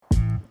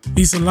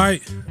Peace and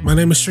light. My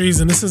name is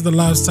Shrees, and this is the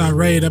Love's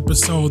Tirade,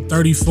 episode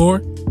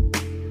 34.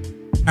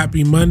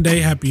 Happy Monday,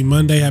 happy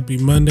Monday, happy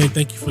Monday.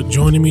 Thank you for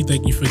joining me.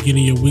 Thank you for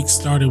getting your week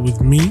started with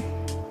me.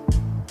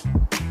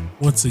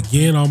 Once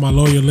again, all my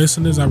loyal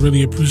listeners, I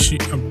really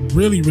appreciate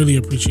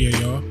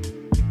y'all.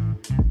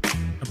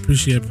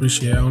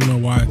 Appreciate. I don't know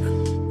why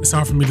it's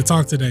hard for me to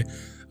talk today.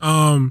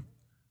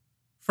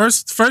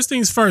 First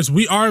things first,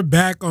 we are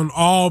back on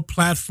all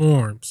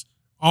platforms,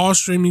 all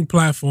streaming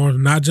platforms,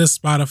 not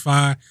just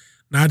Spotify,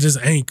 not just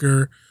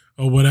Anchor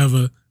or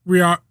whatever.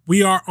 We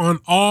are on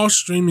all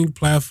streaming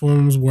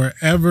platforms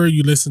wherever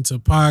you listen to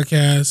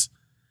podcasts.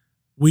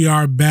 We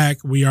are back.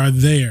 We are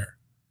there.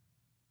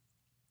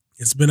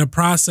 It's been a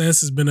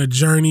process. It's been a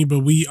journey,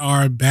 but we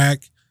are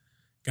back.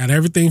 Got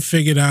everything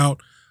figured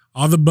out.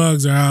 All the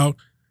bugs are out.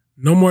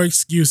 No more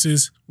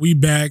excuses. We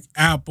back.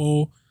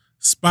 Apple,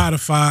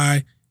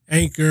 Spotify,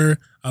 Anchor,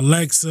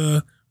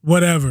 Alexa,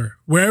 whatever.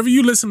 Wherever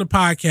you listen to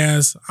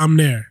podcasts, I'm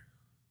there.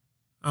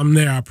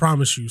 I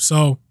promise you.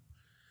 So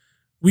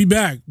we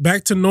back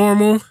to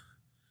normal,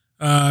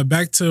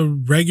 back to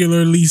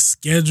regularly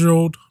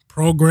scheduled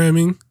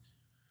programming.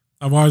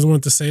 I've always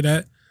wanted to say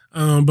that.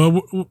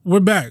 But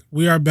we're back.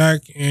 We are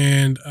back.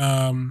 And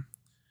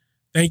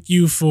thank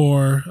you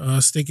for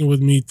sticking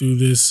with me through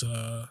this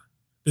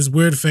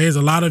weird phase.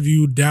 A lot of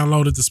you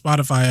downloaded the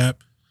Spotify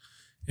app,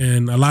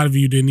 and a lot of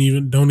you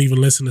don't even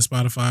listen to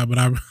Spotify,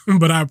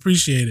 but I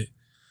appreciate it.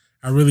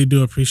 I really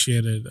do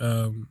appreciate it.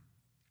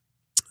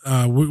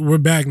 We're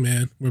back,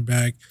 man. We're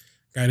back.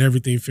 Got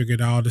everything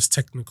figured out. All this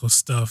technical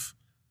stuff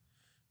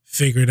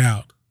figured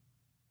out.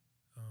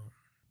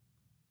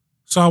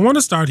 So I want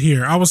to start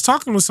here. I was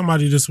talking with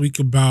somebody this week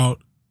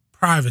about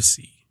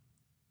privacy.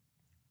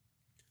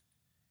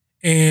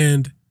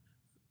 And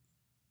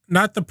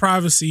not the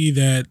privacy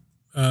that,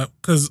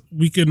 because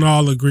we can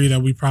all agree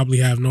that we probably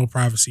have no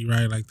privacy,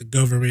 right? Like the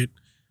government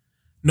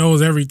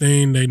knows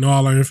everything. They know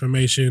all our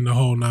information, the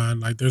whole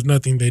nine. Like there's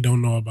nothing they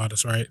don't know about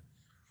us, right?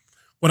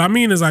 What I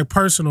mean is like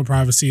personal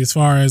privacy as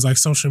far as like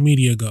social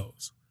media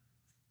goes.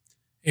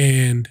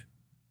 And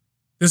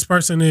this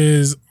person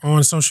is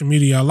on social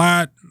media a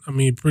lot. I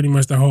mean, pretty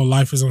much their whole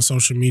life is on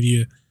social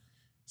media.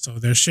 So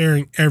they're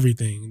sharing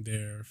everything,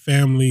 their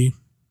family,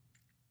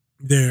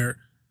 their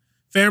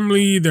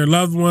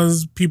loved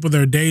ones, people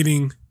they're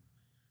dating.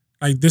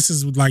 This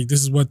is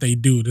what they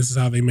do. This is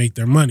how they make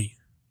their money.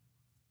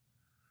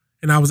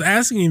 And I was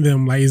asking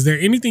them, like, is there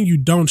anything you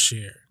don't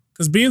share?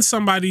 Because being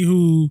somebody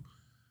who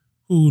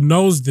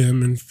knows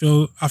them and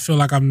I feel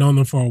like I've known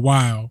them for a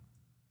while,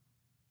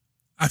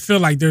 I feel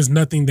like there's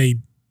nothing they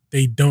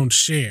don't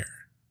share.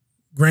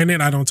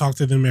 Granted, I don't talk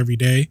to them every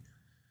day.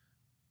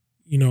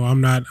 You know,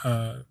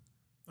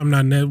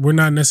 we're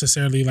not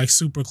necessarily like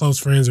super close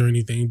friends or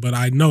anything, but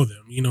I know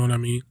them, you know what I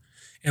mean?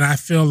 And I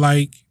feel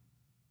like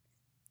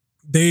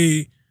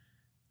they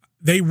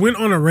went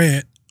on a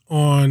rant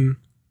on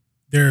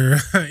their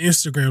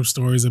Instagram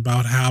stories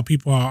about how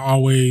people are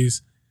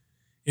always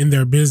in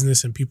their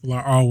business and people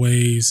are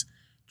always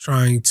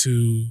trying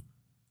to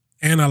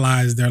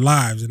analyze their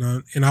lives.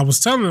 And I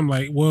was telling them,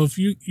 like, well, if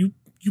you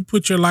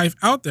put your life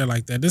out there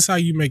like that, this is how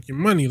you make your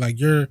money. Like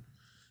you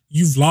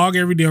vlog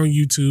every day on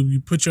YouTube, you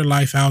put your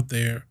life out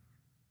there.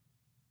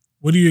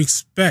 What do you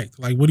expect?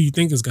 Like, what do you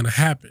think is going to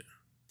happen?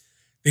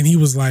 And he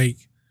was like,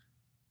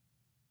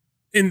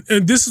 and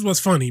this is what's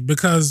funny,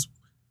 because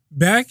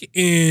back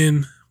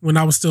when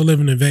I was still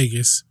living in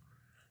Vegas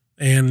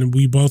and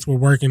we both were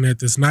working at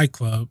this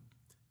nightclub,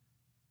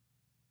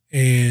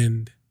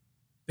 and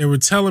they were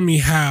telling me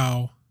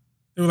how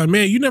they were like,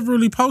 man, you never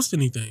really post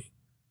anything.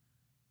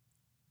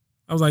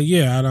 I was like,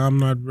 yeah, I'm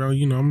not,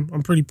 you know,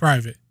 I'm pretty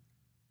private,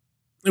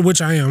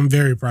 which I am. I'm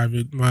very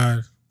private.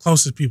 My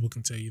closest people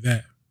can tell you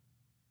that.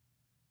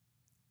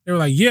 They were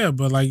like, yeah,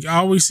 but like I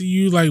always see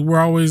you, like we're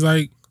always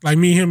like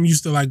me and him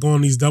used to like go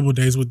on these double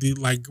dates with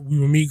we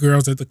would meet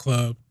girls at the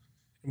club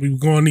and we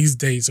would go on these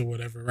dates or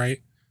whatever,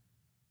 right?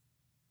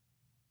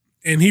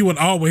 And he would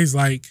always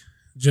like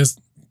just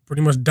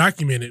pretty much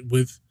document it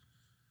with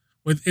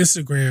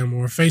Instagram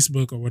or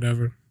Facebook or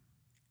whatever.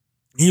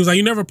 He was like,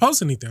 you never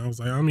post anything. I was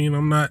like, I mean,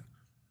 I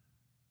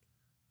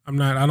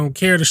don't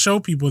care to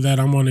show people that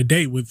I'm on a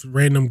date with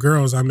random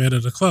girls I met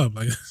at a club.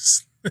 Like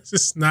it's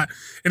just not,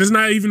 it is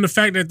not even the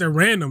fact that they're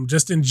random,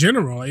 just in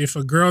general. If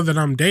a girl that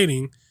I'm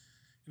dating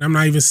and I'm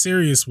not even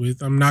serious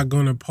with, I'm not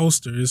going to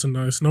post her. It's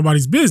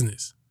nobody's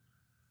business.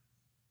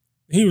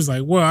 He was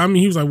like, well,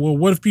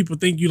 what if people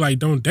think you like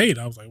don't date?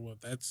 I was like, well,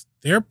 that's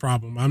their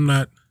problem. I'm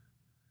not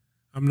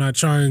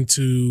trying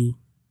to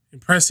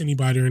impress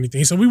anybody or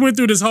anything. So we went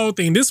through this whole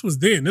thing. This was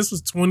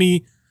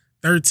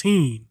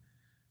 2013,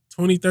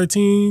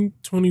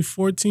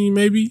 2014,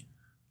 maybe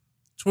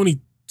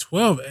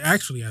 2012,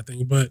 actually, I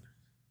think. But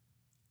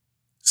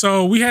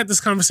so we had this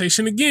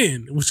conversation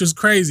again, which is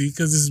crazy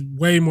because it's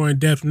way more in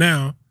depth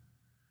now,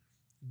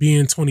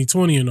 being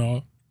 2020 and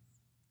all.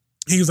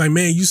 He was like,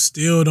 man, you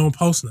still don't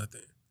post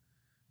nothing.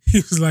 He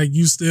was like,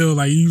 you're still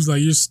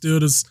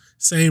the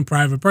same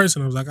private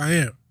person. I was like, I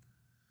am.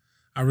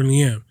 I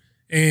really am.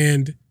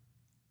 And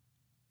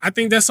I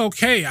think that's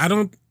okay. I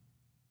don't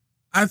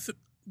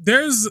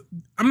There's,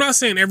 I'm not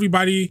saying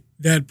everybody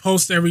that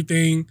posts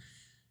everything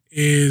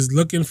is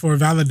looking for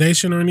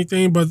validation or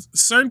anything, but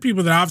certain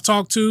people that I've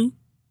talked to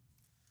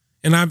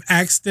and I've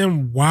asked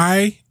them,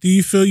 why do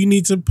you feel you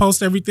need to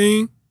post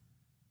everything?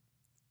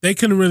 They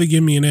couldn't really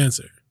give me an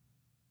answer.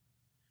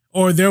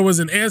 Or there was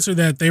an answer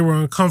that they were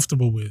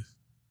uncomfortable with.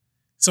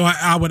 So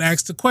I would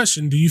ask the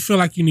question, do you feel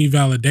like you need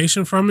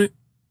validation from it?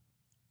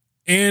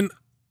 And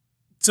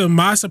to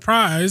my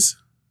surprise,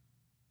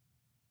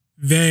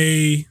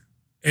 they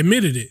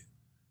admitted it.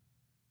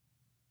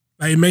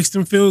 Like, it makes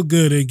them feel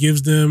good. It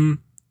gives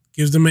them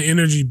an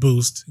energy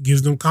boost,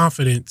 gives them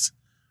confidence.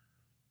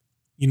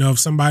 You know, if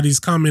somebody's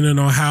commenting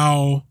on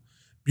how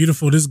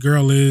beautiful this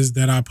girl is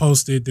that I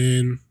posted,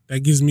 then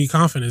that gives me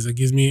confidence. It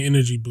gives me an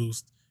energy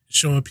boost.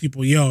 Showing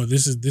people, yo,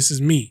 this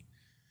is me.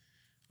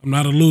 I'm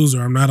not a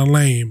loser. I'm not a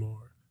lame. Or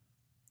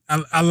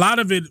a lot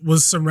of it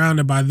was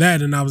surrounded by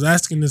that. And I was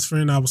asking this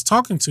friend I was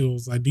talking to, I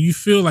was like, do you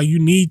feel like you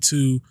need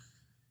to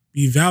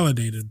be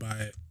validated by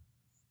it?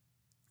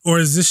 Or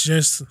is this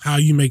just how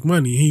you make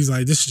money? He's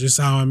like, this is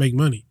just how I make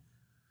money.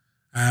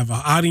 I have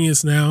an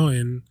audience now,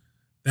 and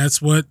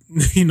that's what,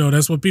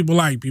 that's what people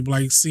like. People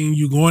like seeing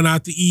you going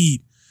out to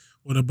eat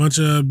with a bunch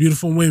of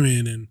beautiful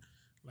women, and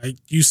like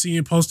you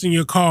seeing posting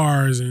your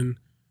cars and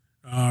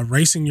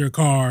racing your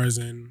cars,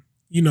 and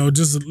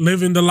just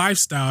living the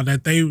lifestyle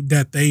that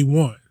they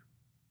want.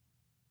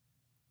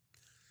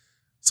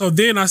 So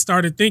then I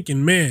started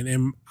thinking, man,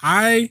 am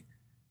I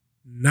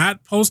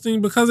not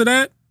posting because of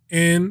that?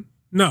 And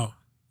no,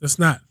 that's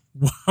not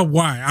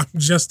why. I'm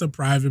just a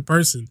private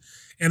person,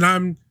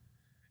 and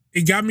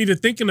it got me to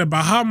thinking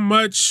about how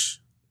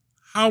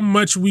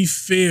much we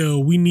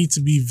feel we need to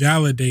be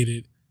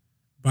validated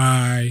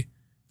by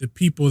the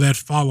people that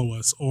follow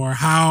us, or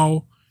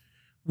how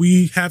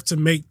we have to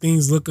make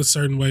things look a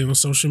certain way on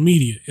social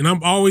media. And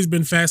I've always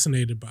been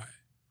fascinated by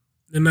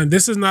it. And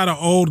this is not an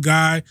old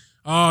guy,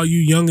 oh,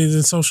 you youngins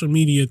in social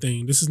media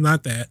thing. This is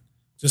not that,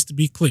 just to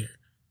be clear.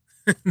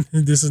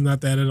 This is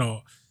not that at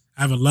all.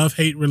 I have a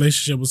love-hate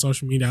relationship with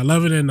social media. I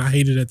love it and I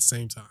hate it at the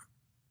same time.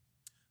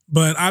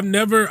 But I've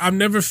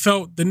never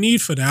felt the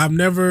need for that. I've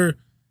never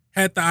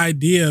had the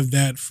idea of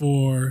that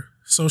for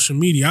social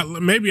media.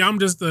 Maybe I'm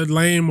just a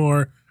lame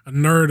or a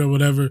nerd or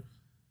whatever.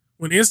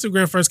 When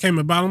Instagram first came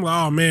about, I'm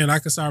like, oh man, I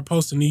can start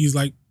posting these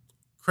like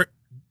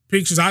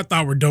pictures I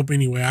thought were dope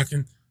anyway. I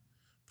can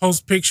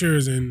post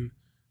pictures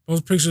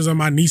of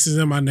my nieces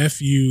and my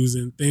nephews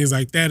and things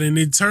like that. And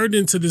it turned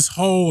into this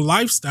whole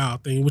lifestyle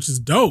thing, which is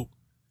dope,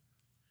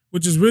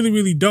 which is really,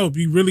 really dope.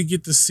 You really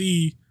get to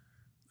see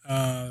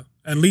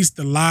at least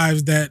the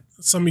lives that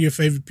some of your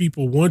favorite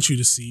people want you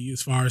to see,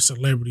 as far as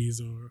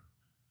celebrities or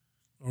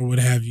what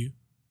have you.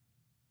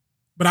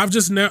 But I've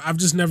just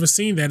never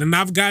seen that. And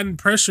I've gotten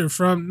I've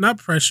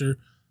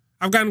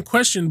gotten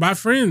questioned by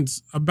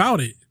friends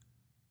about it.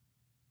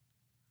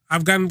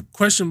 I've gotten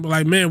questioned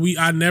like, man,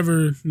 I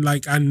never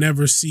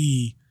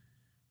see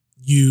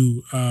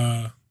you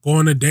go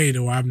on a date,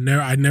 or I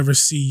never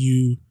see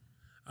you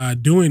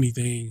do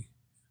anything.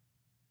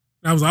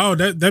 And I was like, oh,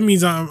 that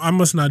means I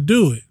must not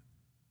do it.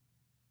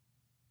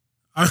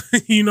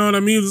 You know what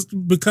I mean?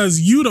 Because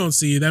you don't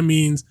see it, that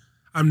means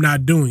I'm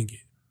not doing it.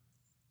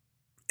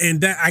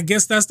 And I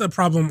guess that's the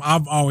problem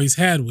I've always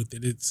had with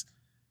it.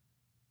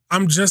 I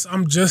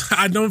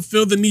don't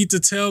feel the need to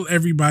tell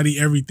everybody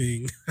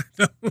everything.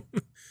 I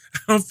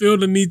don't feel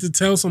the need to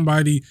tell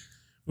somebody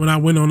when I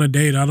went on a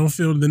date. I don't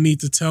feel the need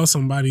to tell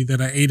somebody that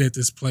I ate at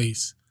this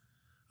place.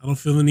 I don't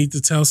feel the need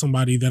to tell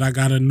somebody that I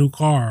got a new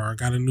car, or I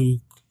got a new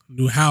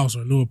house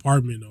or a new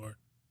apartment, or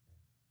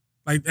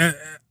like that.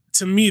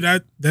 To me,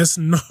 that's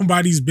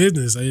nobody's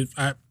business. If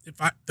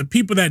the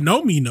people that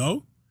know me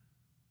know.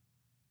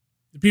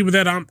 The people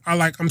that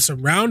I'm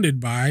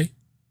surrounded by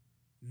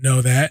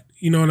know that,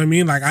 you know what I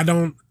mean? Like, I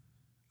don't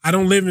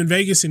live in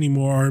Vegas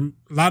anymore. A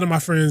lot of my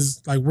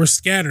friends, like, we're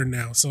scattered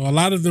now. So a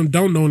lot of them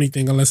don't know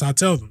anything unless I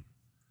tell them.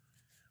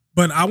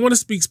 But I want to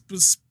speak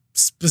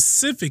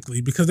specifically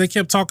because they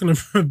kept talking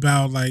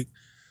about, like,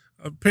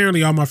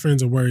 apparently all my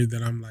friends are worried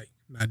that I'm, like,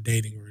 not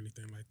dating or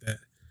anything like that.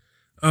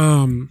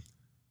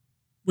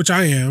 Which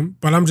I am,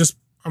 but I'm just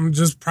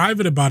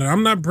private about it.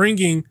 I'm not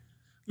bringing...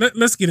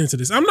 Let's get into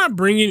this. I'm not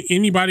bringing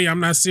anybody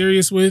I'm not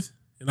serious with.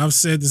 And I've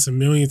said this a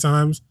million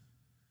times,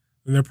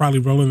 and they're probably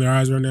rolling their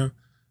eyes right now.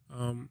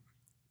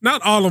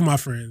 Not all of my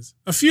friends.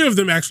 A few of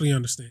them actually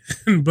understand.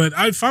 But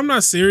if I'm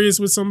not serious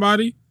with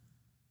somebody,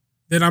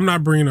 then I'm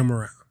not bringing them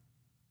around.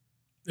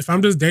 If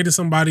I'm just dating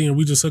somebody and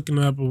we just hooking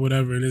up or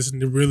whatever, and there's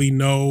really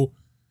no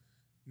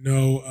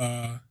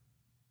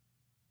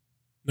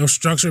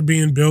structure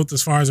being built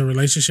as far as a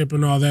relationship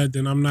and all that,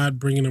 then I'm not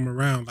bringing them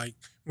around. Like,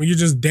 when you're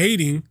just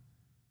dating,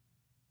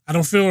 I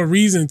don't feel a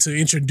reason to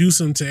introduce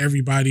them to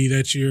everybody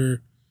that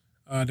you're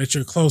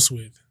close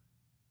with,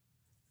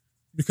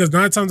 because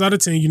 9 times out of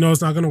 10,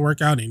 it's not going to work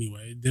out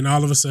anyway. Then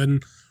all of a sudden,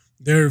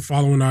 they're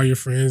following all your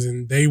friends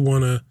and they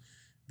want to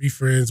be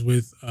friends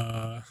with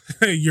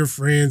your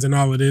friends and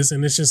all of this,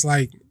 and it's just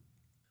like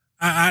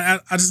I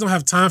just don't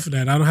have time for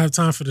that. I don't have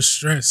time for the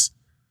stress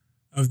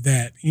of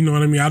that. You know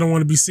what I mean? I don't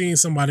want to be seeing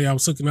somebody I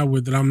was hooking up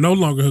with that I'm no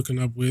longer hooking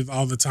up with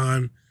all the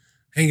time,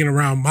 hanging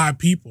around my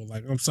people.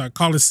 Like, I'm sorry,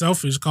 call it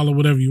selfish, call it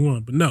whatever you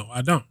want, but no,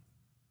 I don't.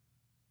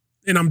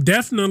 And I'm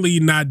definitely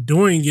not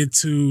doing it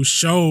to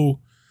show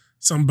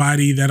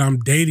somebody that I'm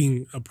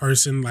dating a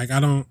person. Like, I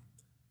don't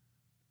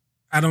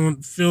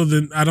feel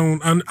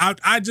that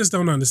I just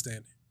don't understand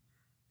it.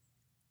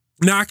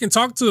 Now I can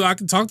talk to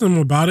them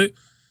about it.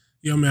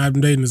 You know, man, I've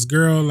been dating this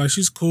girl. Like,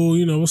 she's cool.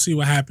 You know, we'll see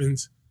what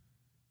happens.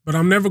 But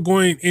I'm never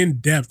going in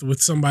depth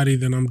with somebody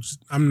that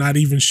I'm not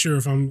even sure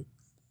if I'm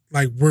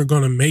like we're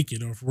gonna make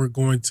it or if we're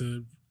going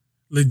to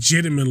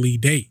legitimately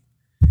date.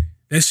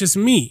 That's just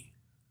me.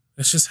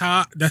 That's just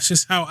how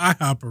I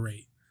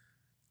operate.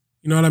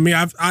 You know what I mean?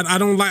 I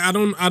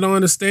don't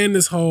understand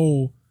this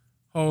whole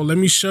let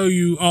me show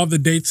you all the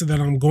dates that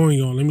I'm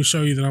going on. Let me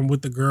show you that I'm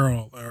with the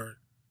girl, or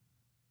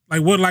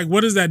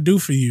what does that do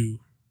for you?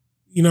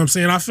 You know what I'm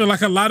saying? I feel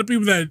like a lot of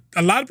people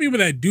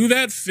that do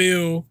that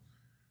feel,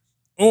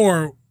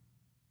 or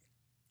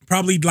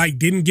probably like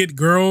didn't get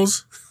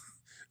girls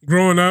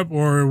growing up,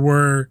 or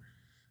were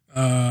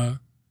for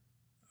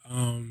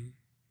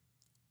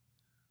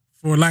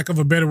lack of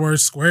a better word,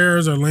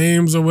 squares or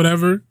lames or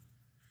whatever.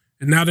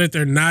 And now that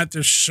they're not,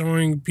 they're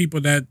showing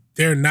people that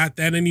they're not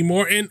that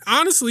anymore. And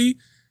honestly,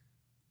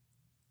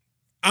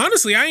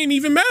 I ain't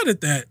even mad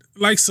at that.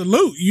 Like,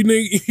 salute. You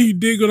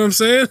dig what I'm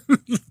saying?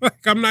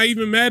 Like, I'm not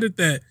even mad at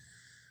that.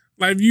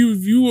 Like, if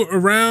you were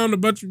around a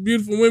bunch of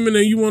beautiful women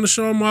and you want to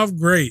show them off,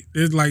 great.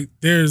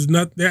 There's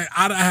nothing,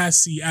 I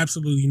see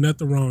absolutely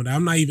nothing wrong with that.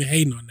 I'm not even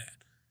hating on that.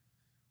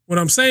 What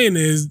I'm saying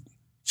is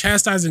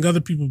chastising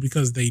other people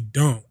because they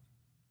don't.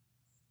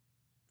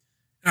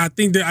 I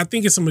think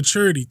it's a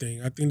maturity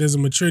thing. I think there's a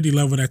maturity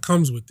level that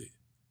comes with it.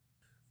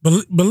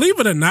 But believe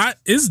it or not,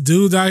 it's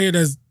dudes out here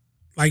that's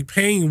like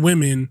paying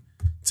women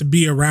to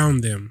be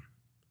around them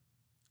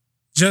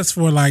just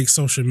for like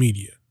social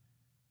media.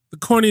 The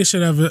corniest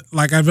shit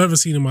I've ever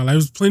seen in my life.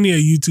 There's plenty of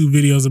YouTube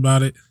videos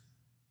about it.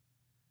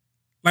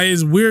 Like,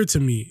 it's weird to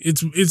me.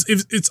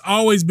 It's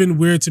always been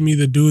weird to me,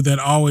 the dude that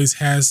always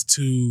has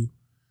to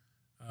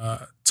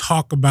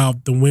talk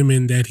about the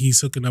women that he's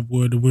hooking up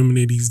with, the women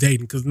that he's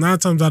dating. Because 9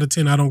 times out of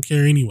 10, I don't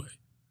care anyway.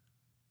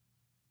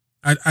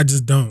 I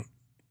just don't.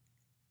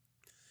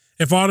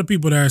 If all the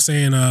people that are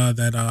saying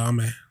that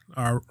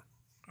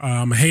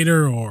I'm a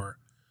hater, or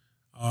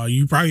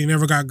you probably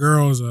never got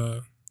girls,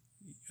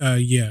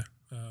 yeah,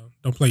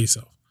 don't play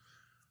yourself.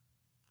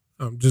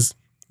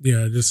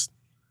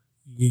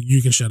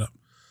 You can shut up.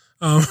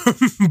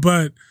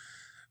 But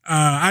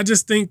I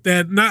just think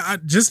that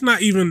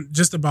not even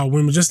just about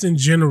women, just in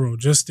general,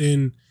 just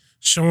in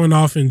showing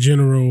off in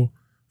general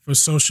for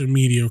social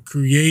media,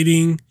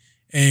 creating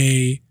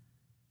a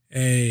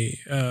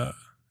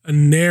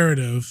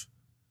narrative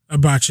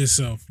about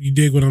yourself. You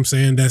dig what I'm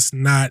saying? That's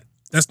not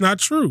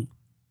true.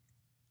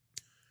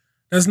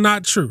 That's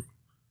not true.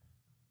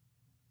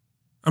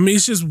 I mean,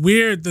 it's just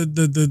weird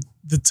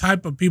the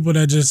type of people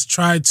that just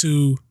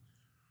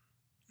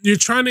you're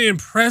trying to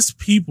impress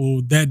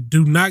people that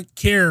do not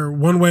care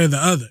one way or the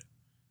other.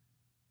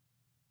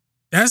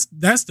 That's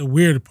the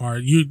weird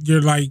part.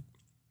 You're like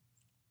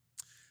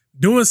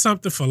doing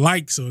something for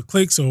likes or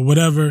clicks or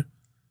whatever,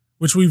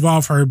 which we've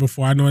all heard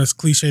before. I know that's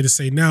cliche to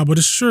say now, but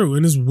it's true,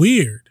 and it's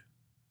weird.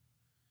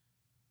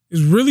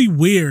 It's really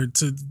weird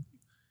to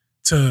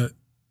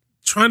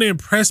trying to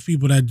impress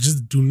people that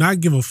just do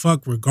not give a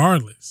fuck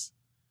regardless.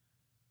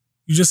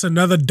 You're just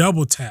another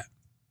double tap.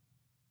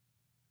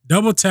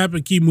 Double tap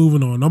and keep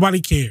moving on. Nobody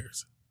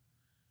cares.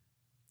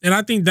 And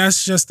I think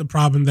that's just the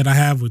problem that I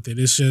have with it.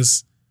 It's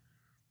just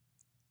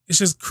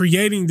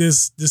creating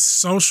this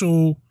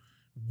social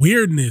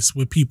weirdness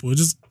with people.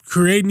 It's just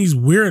creating these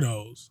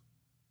weirdos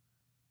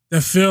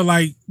that feel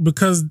like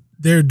because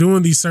they're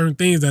doing these certain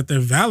things that they're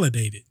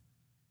validated.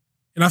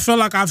 And I feel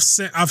like I've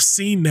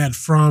seen that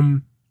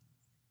from.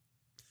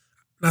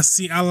 I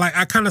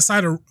kind of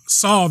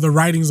saw the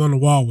writings on the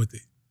wall with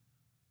it.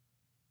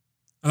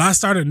 And I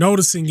started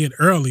noticing it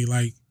early,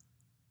 like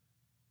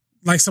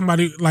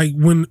somebody, like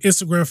when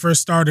Instagram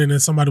first started and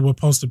somebody would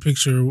post a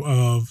picture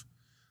of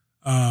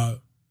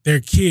their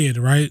kid,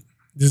 right?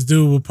 This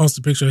dude would post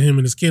a picture of him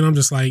and his kid. I'm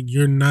just like,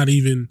 you're not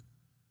even,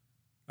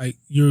 like,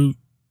 you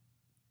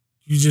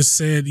just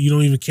said you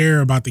don't even care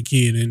about the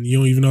kid and you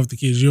don't even know if the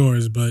kid's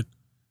yours, but,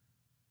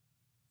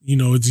 you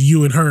know, it's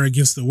you and her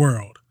against the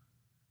world.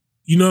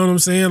 You know what I'm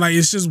saying? Like,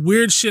 it's just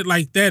weird shit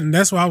like that. And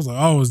that's why I was like,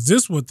 oh, is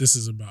this what this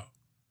is about?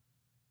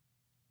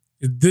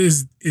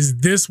 Is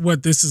this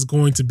what this is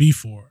going to be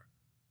for?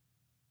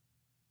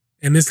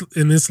 And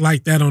it's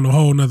like that on a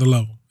whole nother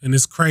level. And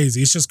it's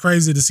crazy. It's just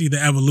crazy to see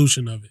the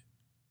evolution of it.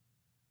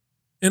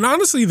 And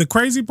honestly, the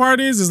crazy part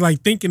is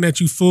like thinking that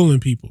you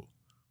fooling people.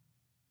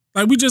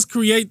 Like, we just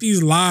create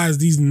these lies,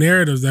 these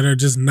narratives that are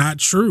just not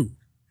true.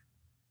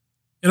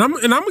 And I'm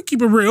gonna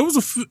keep it real.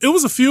 It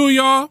was a few of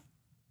y'all,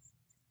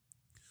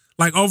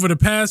 like over the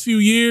past few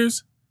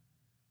years,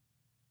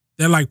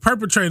 that like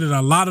perpetrated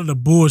a lot of the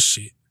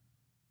bullshit.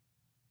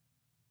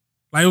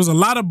 Like, it was a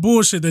lot of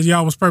bullshit that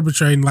y'all was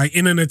perpetrating, like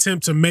in an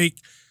attempt to make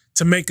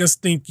to make us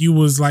think you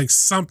was like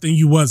something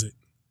you wasn't.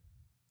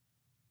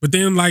 But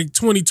then like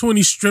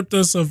 2020 stripped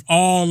us of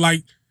all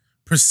like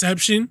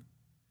perception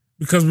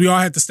because we all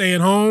had to stay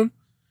at home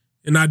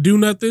and not do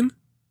nothing.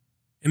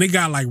 And it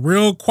got like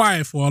real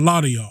quiet for a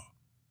lot of y'all.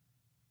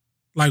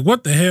 Like,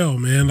 what the hell,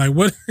 man? Like,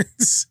 what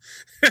is,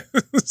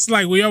 it's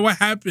like, well, yo, what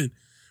happened?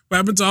 What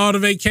happened to all the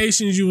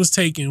vacations you was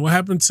taking? What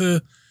happened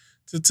to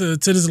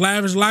this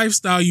lavish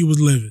lifestyle you was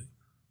living?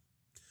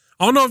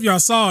 I don't know if y'all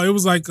saw, it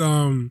was like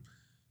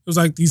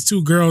these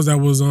two girls that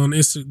was on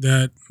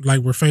that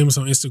like were famous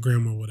on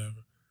Instagram or whatever.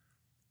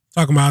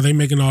 Talking about how they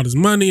making all this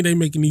money, they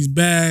making these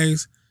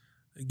bags,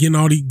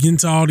 getting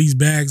to all these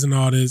bags and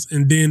all this.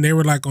 And then they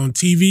were like on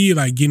TV,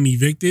 like getting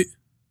evicted.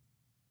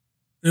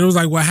 And it was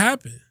like, what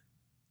happened?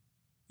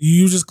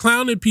 You just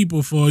clowning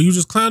you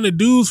just clowning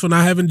dudes for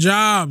not having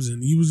jobs.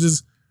 And you was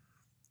just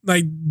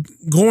like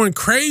going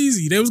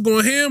crazy. They was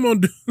going ham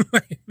on dudes.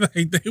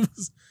 like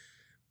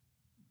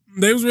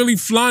they was really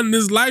flaunting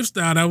this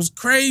lifestyle that was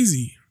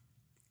crazy.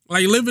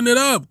 Like living it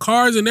up,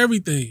 cars and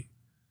everything.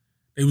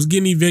 They was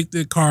getting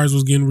evicted, cars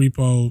was getting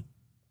repoed.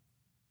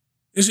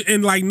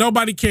 And like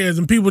nobody cares,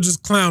 and people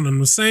just clowning them.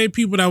 The same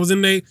people that was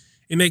in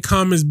they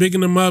comments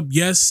bigging them up.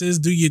 Yes, sis,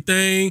 do your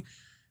thing.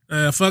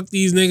 Fuck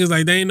these niggas.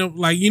 Like they ain't no,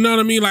 like, you know what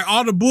I mean? Like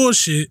all the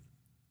bullshit.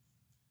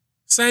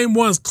 Same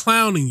ones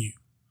clowning you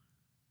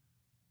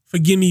for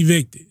getting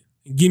evicted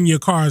and getting your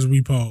cars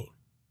repoed.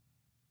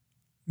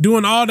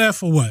 Doing all that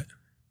for what?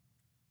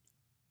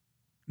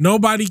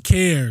 Nobody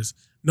cares.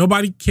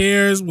 Nobody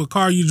cares what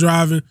car you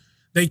driving.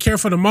 They care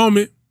for the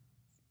moment.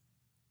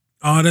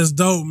 Oh, that's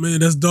dope, man.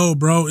 That's dope,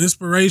 bro.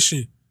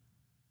 Inspiration.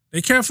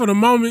 They care for the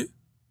moment.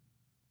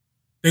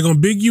 They're going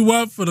to big you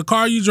up for the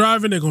car you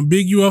driving. They're going to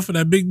big you up for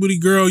that big booty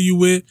girl you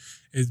with.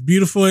 As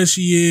beautiful as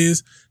she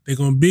is. They're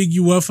going to big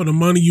you up for the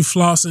money you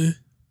flossing.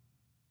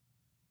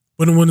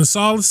 But when it's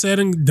all said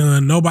and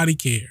done, nobody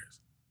cares.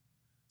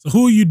 So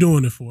who are you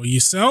doing it for?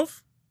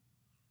 Yourself?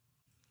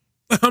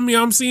 I mean,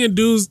 I'm seeing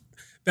dudes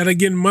that are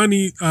getting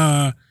money,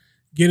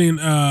 getting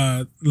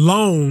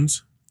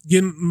loans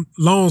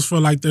for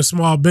like their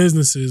small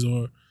businesses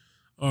or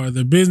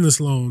their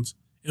business loans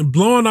and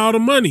blowing all the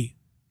money.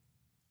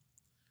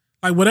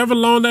 Like whatever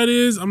loan that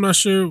is, I'm not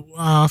sure,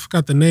 I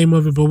forgot the name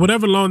of it, but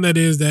whatever loan that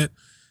is that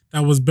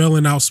was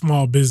bailing out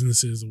small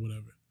businesses or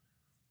whatever.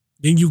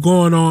 Then you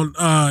going on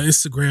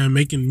Instagram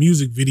making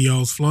music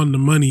videos, flaunting the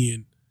money,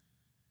 and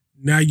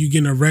now you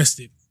getting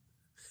arrested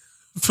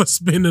for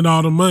spending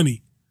all the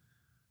money.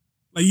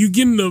 Like you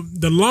getting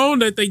the loan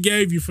that they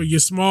gave you for your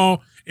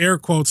small, air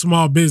quote,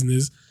 small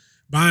business,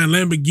 buying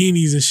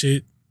Lamborghinis and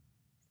shit,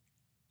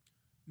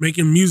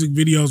 making music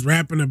videos,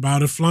 rapping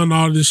about it, flaunting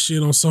all this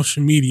shit on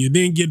social media,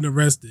 then getting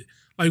arrested.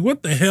 Like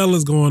what the hell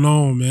is going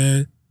on,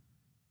 man?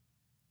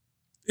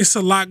 It's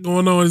a lot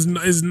going on.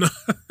 It's not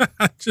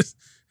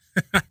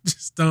I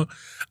just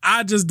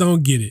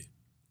don't get it.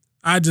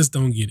 I just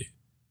don't get it.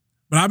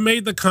 But I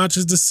made the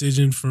conscious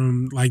decision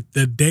from like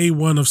the day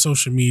one of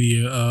social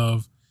media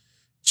of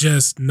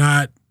just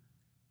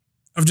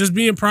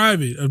being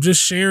private, of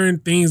just sharing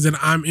things that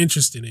I'm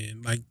interested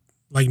in, like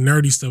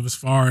nerdy stuff as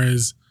far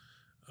as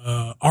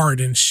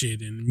art and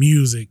shit and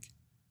music.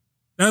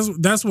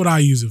 That's what I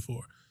use it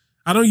for.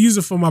 I don't use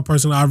it for my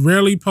personal. I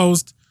rarely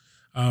post.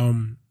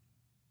 I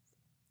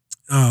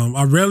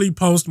rarely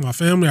post my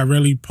family. I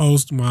rarely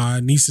post my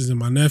nieces and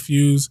my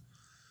nephews.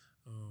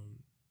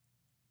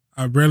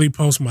 I rarely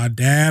post my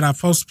dad. I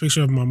post a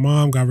picture of my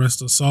mom, God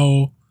rest her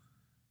soul,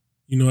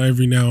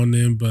 every now and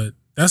then, but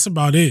that's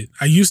about it.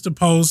 I used to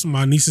post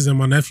my nieces and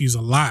my nephews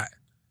a lot.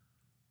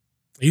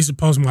 I used to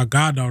post my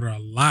goddaughter a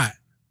lot.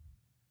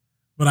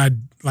 But I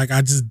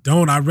just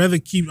don't. I rather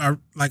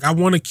I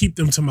want to keep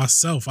them to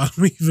myself. I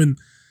don't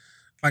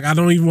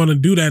even want to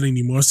do that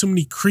anymore. There's too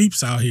many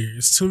creeps out here.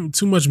 It's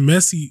too much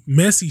messy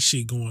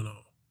shit going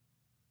on.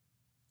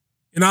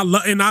 And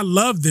I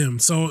love them.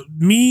 So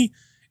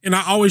and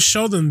I always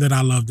show them that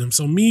I love them.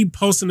 So me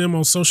posting them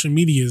on social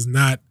media is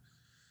not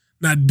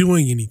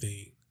doing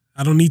anything.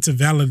 I don't need to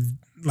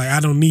I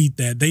don't need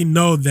that. They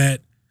know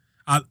that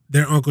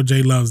their Uncle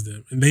Jay loves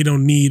them, and they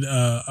don't need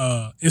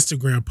a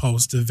Instagram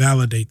post to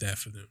validate that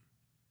for them.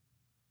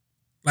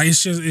 Like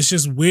it's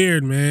just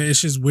weird, man.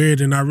 It's just weird,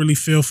 and I really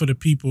feel for the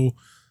people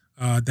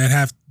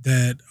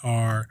that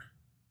are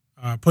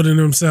putting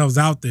themselves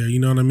out there. You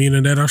know what I mean,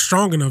 and that are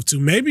strong enough to.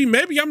 Maybe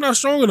I'm not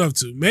strong enough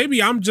to.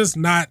 Maybe I'm just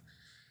not.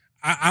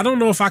 I don't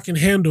know if I can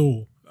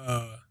handle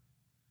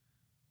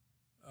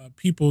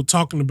people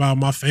talking about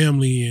my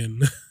family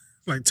and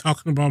like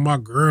talking about my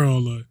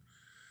girl or.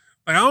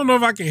 Like, I don't know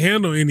if I can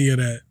handle any of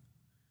that,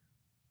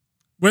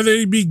 whether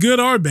it be good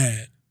or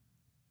bad.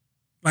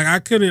 Like I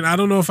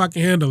don't know if I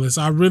can handle it.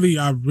 So I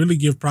really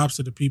give props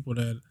to the people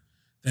that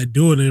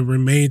do it and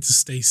remain to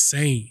stay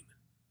sane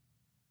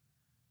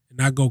and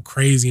not go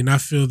crazy and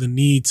not feel the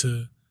need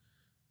to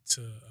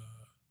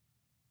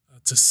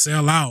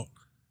sell out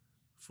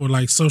for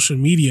like social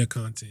media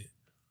content.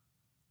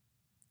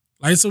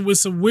 Like it's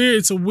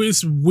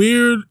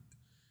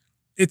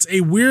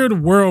a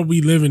weird world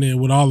we living in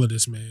with all of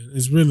this, man.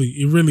 It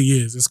really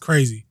is. It's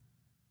crazy.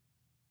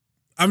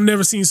 I've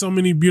never seen so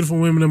many beautiful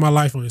women in my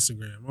life on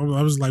Instagram.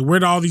 I was like, where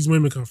do all these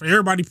women come from?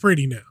 Everybody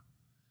pretty now.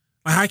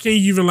 Like, how can you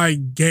even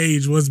like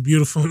gauge what's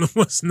beautiful and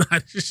what's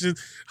not? It's just,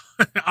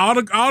 all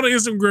the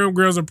Instagram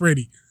girls are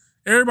pretty.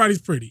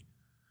 Everybody's pretty.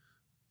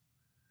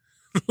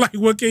 Like,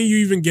 what can you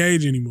even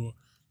gauge anymore?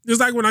 It's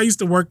like when I used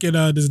to work at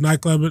this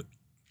nightclub.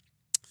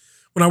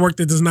 When I worked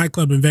at this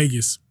nightclub in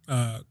Vegas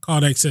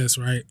called Excess,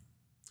 right?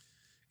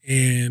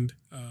 And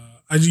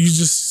you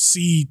just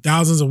see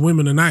thousands of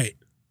women a night.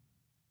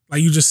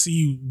 Like, you just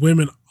see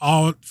women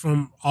all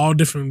from all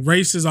different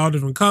races, all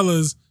different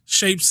colors,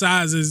 shapes,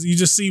 sizes. You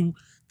just see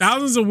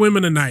thousands of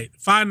women a night,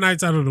 5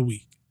 nights out of the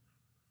week.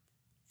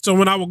 So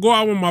when I would go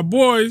out with my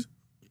boys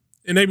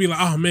and they'd be like,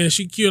 oh man,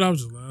 she cute. I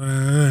was just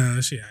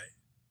like, she aight.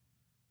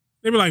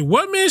 They'd be like,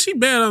 what, man? She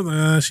bad. I was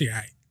like, she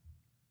aight.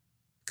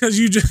 Because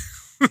you just,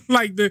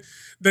 like,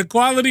 the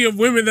quality of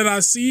women that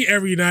I see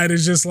every night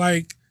is just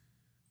like,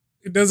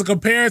 it doesn't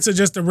compare to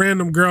just a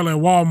random girl at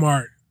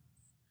Walmart.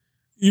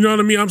 You know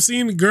what I mean? I'm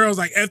seeing the girls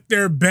like at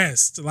their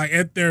best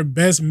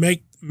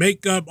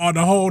makeup or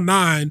the whole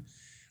 9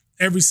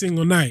 every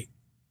single night.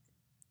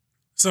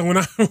 So when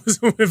I was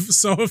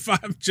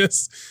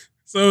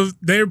if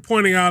they're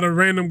pointing out a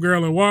random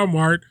girl at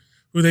Walmart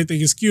who they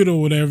think is cute or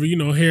whatever, you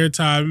know, hair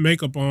tie,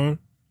 makeup on,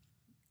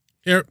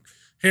 hair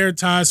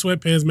tie,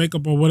 sweatpants,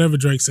 makeup on, whatever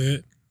Drake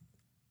said.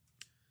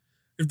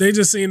 If they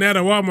just seen that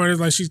at Walmart,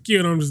 it's like, she's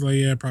cute. I'm just like,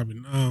 yeah, probably.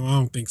 No, I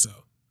don't think so.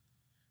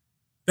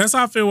 That's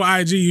how I feel with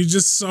IG. You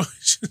just saw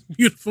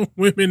beautiful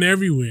women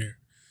everywhere.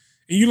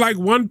 And you like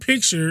one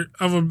picture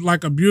of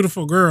a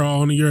beautiful girl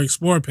on your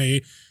Explore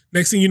page.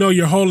 Next thing you know,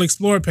 your whole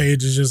Explore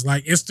page is just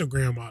like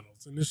Instagram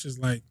models. And it's just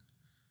like,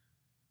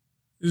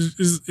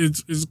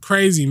 it's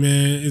crazy,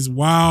 man. It's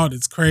wild.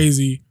 It's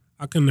crazy.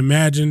 I couldn't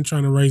imagine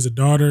trying to raise a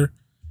daughter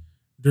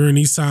during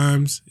these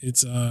times.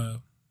 It's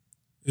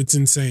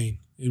insane.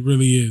 It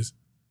really is.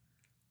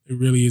 It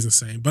really is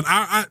insane. But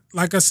I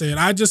like I said,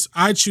 I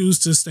choose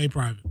to stay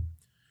private.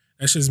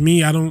 That's just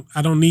me. I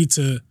don't need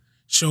to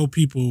show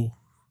people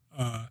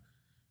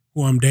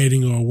who I'm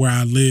dating or where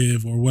I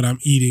live or what I'm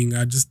eating.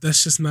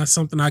 That's just not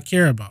something I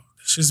care about.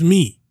 It's just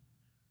me.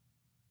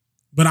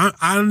 But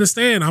I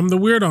understand. I'm the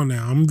weirdo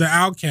now. I'm the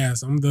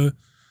outcast. I'm the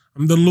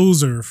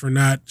loser for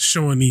not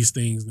showing these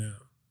things now.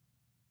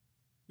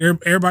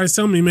 Everybody's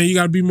telling me, man, you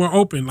got to be more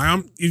open.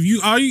 Like, if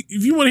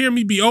you want to hear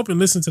me be open,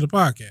 listen to the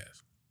podcast.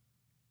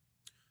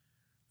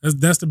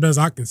 That's the best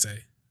I can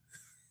say.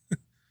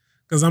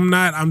 Because I'm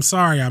not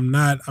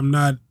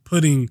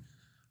putting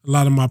a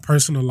lot of my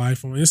personal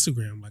life on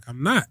Instagram. Like,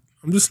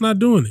 I'm just not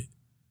doing it.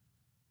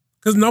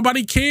 Because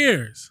nobody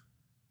cares.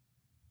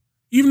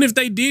 Even if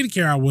they did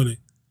care, I wouldn't.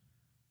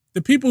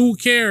 The people who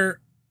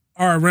care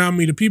are around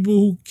me. The people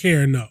who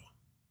care know.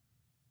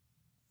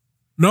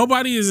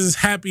 Nobody is as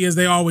happy as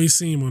they always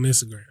seem on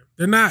Instagram.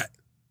 They're not.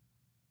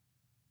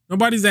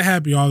 Nobody's that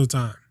happy all the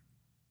time.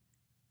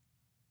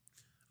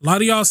 A lot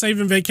of y'all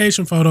saving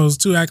vacation photos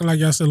too, acting like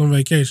y'all still on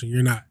vacation.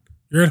 You're not.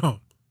 You're at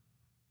home.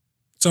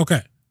 It's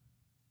okay.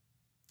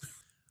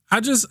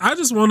 I just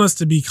want us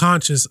to be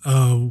conscious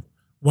of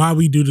why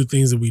we do the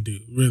things that we do,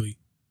 really.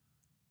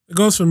 It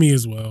goes for me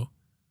as well.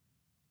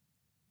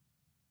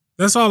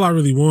 That's all I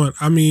really want.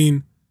 I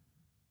mean,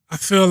 I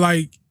feel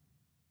like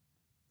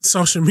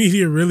social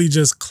media really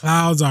just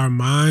clouds our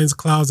minds,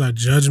 clouds our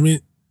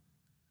judgment.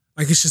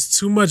 Like, it's just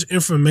too much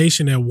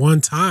information at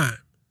one time.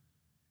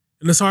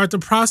 And it's hard to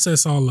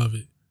process all of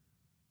it.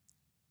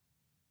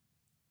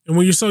 And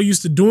when you're so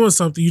used to doing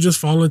something, you just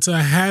fall into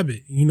a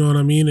habit. You know what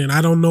I mean? And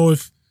I don't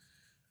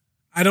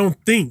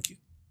think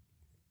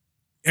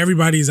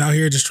everybody's out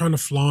here just trying to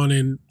flaunt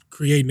and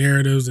create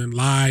narratives and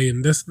lie.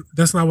 And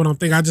that's not what I'm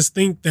thinking. I just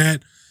think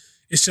that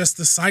it's just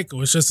the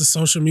cycle. It's just a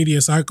social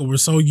media cycle. We're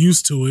so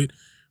used to it,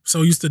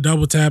 so used to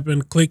double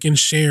tapping, clicking,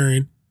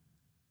 sharing,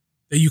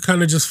 that you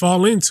kind of just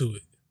fall into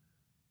it.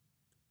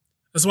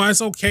 That's why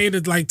it's okay to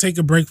like take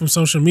a break from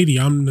social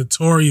media. I'm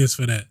notorious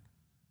for that.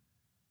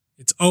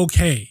 It's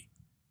okay.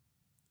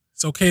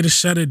 It's okay to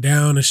shut it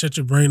down and shut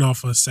your brain off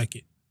for a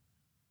second.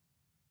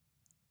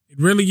 It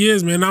really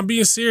is, man. I'm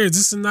being serious.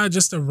 This is not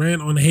just a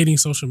rant on hating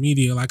social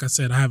media. Like I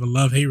said, I have a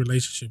love-hate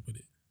relationship with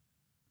it.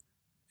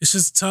 It's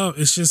just tough.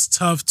 It's just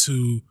tough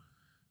to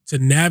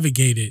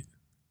navigate it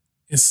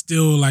and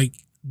still like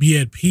be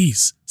at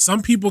peace.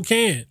 Some people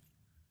can.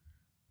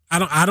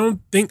 I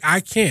don't think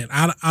I can.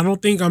 I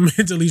don't think I'm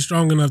mentally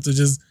strong enough to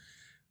just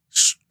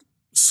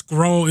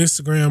scroll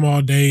Instagram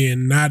all day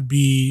and not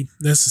be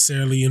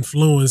necessarily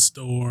influenced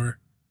or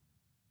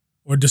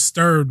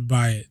disturbed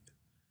by it,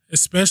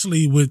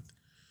 especially with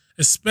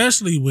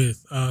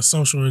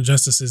social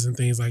injustices and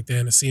things like that,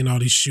 and seeing all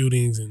these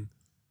shootings and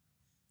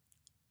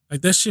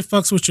like that shit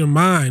fucks with your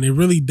mind. It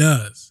really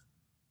does.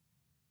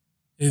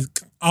 It's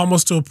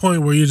almost to a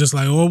point where you're just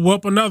like, oh,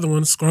 whoop, another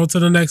one, scroll to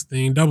the next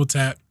thing, double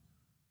tap.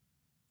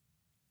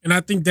 And I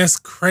think that's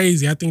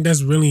crazy. I think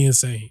that's really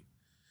insane.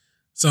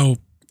 So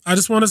I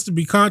just want us to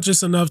be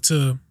conscious enough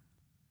to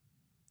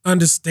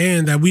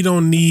understand that we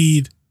don't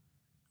need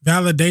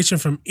validation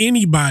from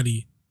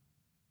anybody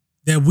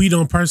that we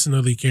don't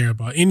personally care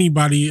about.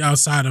 Anybody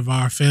outside of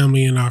our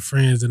family and our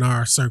friends and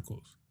our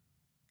circles.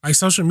 Like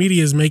social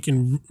media is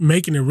making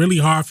it really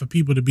hard for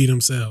people to be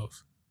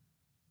themselves.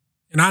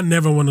 And I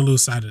never want to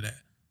lose sight of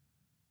that.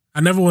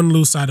 I never want to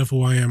lose sight of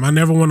who I am. I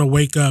never want to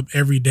wake up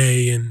every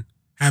day and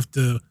have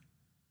to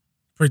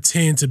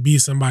pretend to be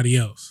somebody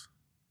else.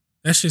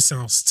 That shit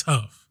sounds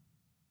tough.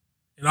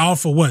 And all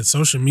for what?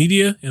 Social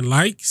media and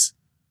likes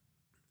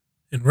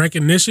and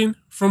recognition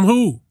from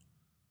who?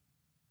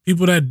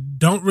 People that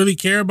don't really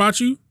care about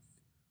you?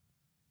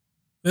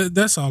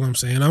 That's all I'm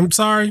saying. I'm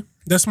sorry.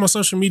 That's my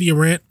social media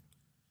rant.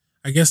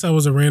 I guess that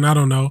was a rant. I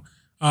don't know.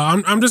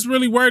 I'm just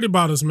really worried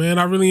about us, man.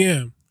 I really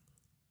am.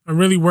 I'm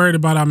really worried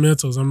about our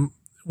mentals.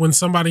 When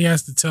somebody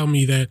has to tell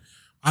me that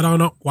I don't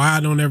know why I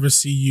don't ever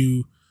see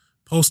you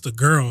post a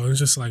girl. And it's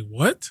just like,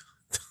 what?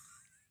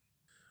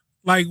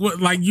 Like what?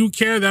 Like you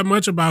care that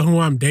much about who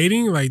I'm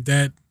dating? Like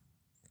that?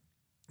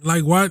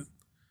 Like what?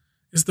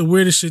 It's the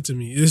weirdest shit to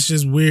me. It's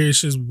just weird.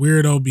 It's just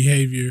weirdo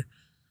behavior.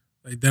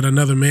 Like that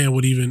another man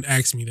would even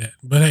ask me that.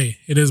 But hey,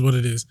 it is what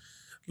it is.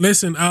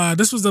 Listen,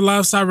 this was the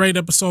Love Side Rate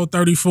episode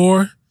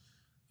 34.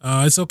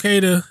 It's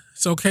okay to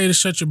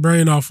shut your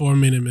brain off for a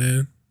minute,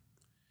 man.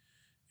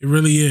 It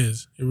really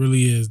is. It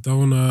really is.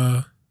 Don't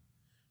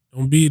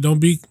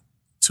be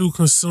too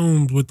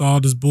consumed with all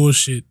this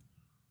bullshit.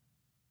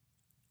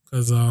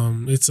 Cause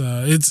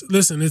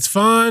it's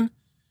fun.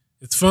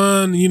 It's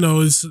fun. You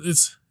know,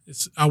 it's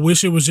I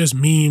wish it was just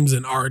memes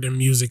and art and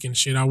music and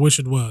shit. I wish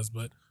it was,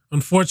 but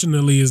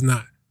unfortunately it's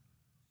not.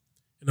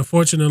 And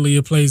unfortunately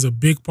it plays a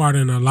big part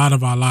in a lot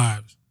of our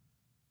lives.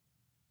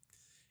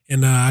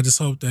 And I just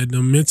hope that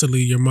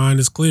mentally your mind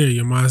is clear,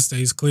 your mind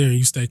stays clear, and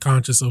you stay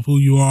conscious of who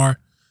you are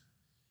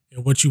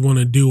and what you want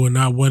to do and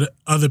not what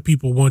other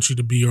people want you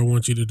to be or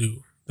want you to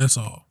do. That's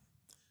all.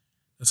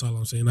 That's all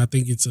I'm saying. I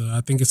think it's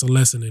a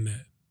lesson in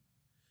that.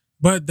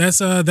 But that's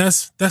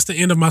the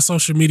end of my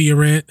social media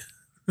rant.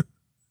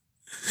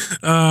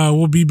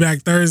 We'll be back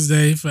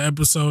Thursday for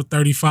episode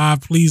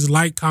 35. Please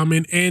like,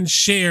 comment, and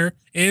share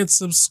and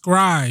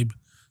subscribe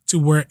to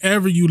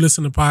wherever you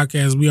listen to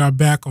podcasts. We are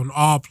back on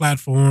all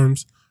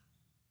platforms.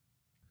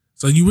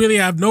 So you really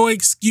have no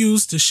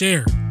excuse to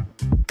share.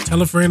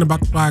 Tell a friend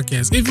about the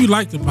podcast. If you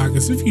like the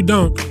podcast. If you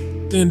don't,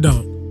 then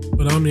don't.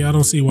 But I mean, I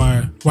don't see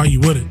why you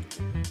wouldn't.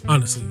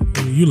 Honestly.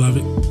 I mean, you love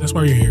it. That's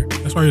why you're here.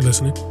 That's why you're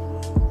listening.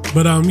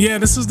 But yeah,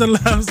 this is the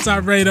Love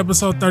Side Rate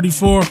episode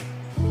 34.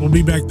 We'll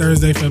be back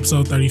Thursday for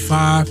episode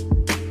 35.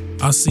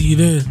 I'll see you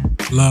then.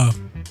 Love.